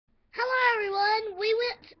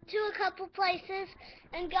to a couple places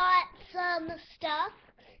and got some stuff.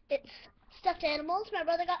 It's stuffed animals. My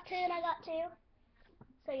brother got 2 and I got 2.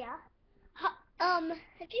 So yeah.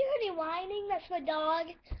 If you hear any whining, that's my dog,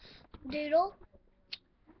 Doodle.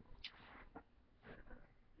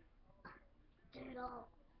 Doodle.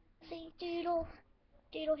 See, Doodle.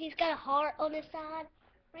 Doodle, he's got a heart on his side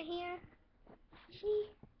right here. See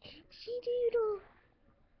Doodle.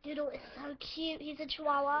 Doodle is so cute. He's a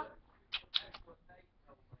Chihuahua.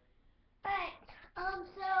 Alright,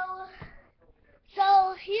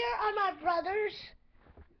 so here are my brother's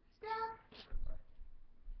stuff.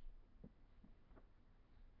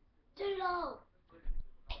 Doodle.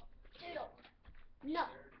 Doodle. No.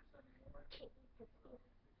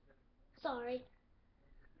 Sorry.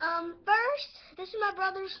 First, this is my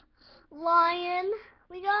brother's lion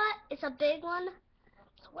we got. It's a big one.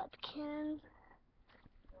 It's Webkin.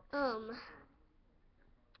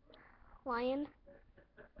 Lion.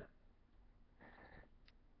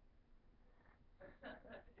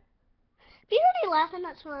 If you heard me laughing,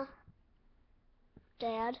 that's my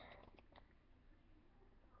dad.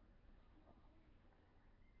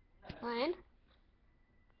 Lion.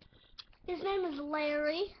 His name is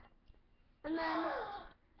Larry. And then,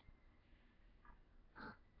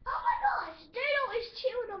 oh my gosh, Doodle is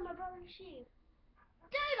chewing on my brother's shoe.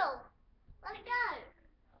 Doodle, let it go.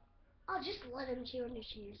 I'll just let him chew on your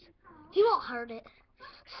shoes. He won't hurt it.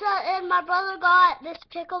 So, and my brother got this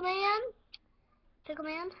Pickle Man. Pickle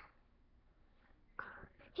Man.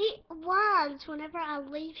 He whines whenever I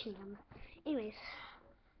leave him. Anyways,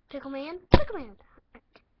 Pickle Man. Pickle Man.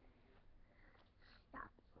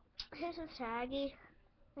 Here's his taggy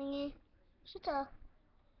thingy. Just a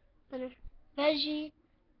veggie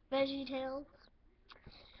tails.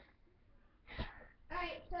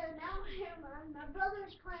 Alright, so now here my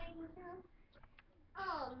brother's playing with him.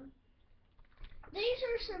 These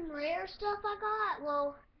are some rare stuff I got.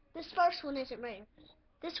 Well, this first one isn't rare.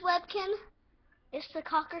 This Webkin, it's the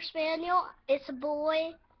Cocker Spaniel. It's a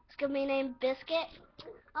boy. It's gonna be named Biscuit.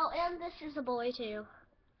 Oh, and this is a boy too.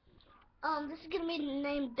 This is gonna be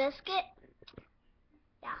named Biscuit.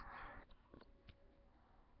 Yeah.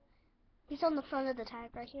 He's on the front of the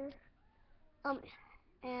tag right here.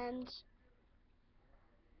 And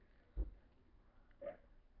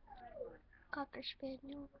Cocker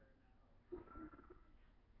Spaniel.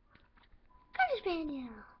 Cocker Spaniel.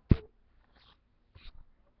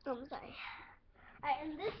 Oh, I'm sorry. Alright,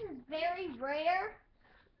 and this is very rare.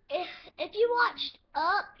 If you watched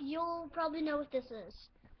Up, you'll probably know what this is.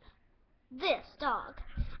 This dog.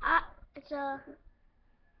 It's a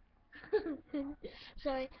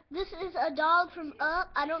sorry. This is a dog from Up.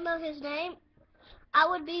 I don't know his name. I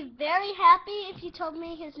would be very happy if you told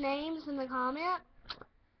me his names in the comments.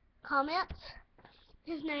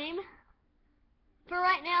 His name. For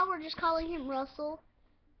right now, we're just calling him Russell.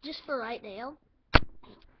 Just for right now.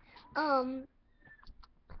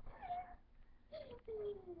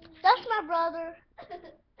 That's my brother.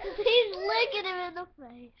 He's licking him in the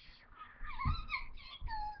face.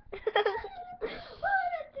 Oh,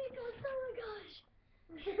 that tickles! Oh my gosh!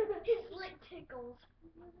 His lick tickles.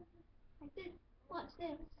 Watch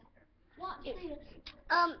this. Watch this.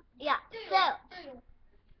 Yeah. So.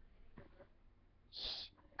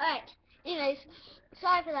 Alright. Anyways,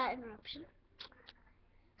 sorry for that interruption.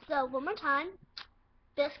 So one more time.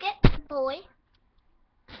 Biscuit, boy.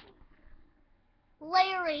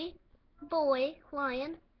 Larry, boy,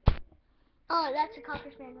 lion. Oh, that's a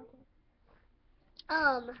Cocker Spaniel.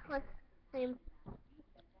 What's his name?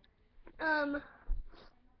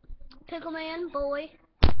 Pickle Man, boy.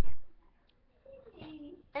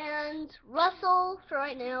 And Russell, for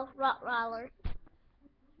right now, Rottweiler.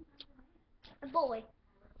 A boy.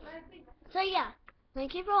 So yeah,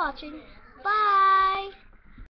 thank you for watching. Bye!